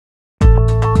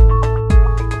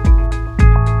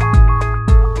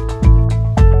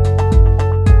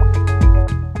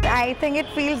it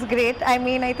feels great. I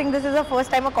mean, I think this is the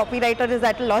first time a copywriter is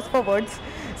at a loss for words.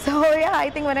 So yeah, I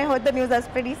think when I heard the news, I was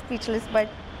pretty speechless, but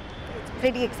it's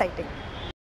pretty exciting.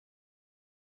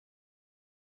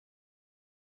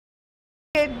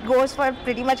 It goes for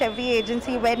pretty much every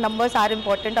agency where numbers are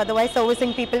important, otherwise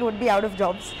servicing people would be out of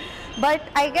jobs. But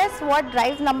I guess what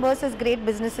drives numbers is great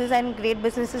businesses, and great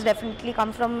businesses definitely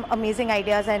come from amazing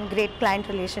ideas and great client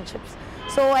relationships.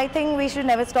 So I think we should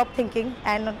never stop thinking,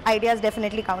 and ideas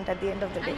definitely count at the end of the day.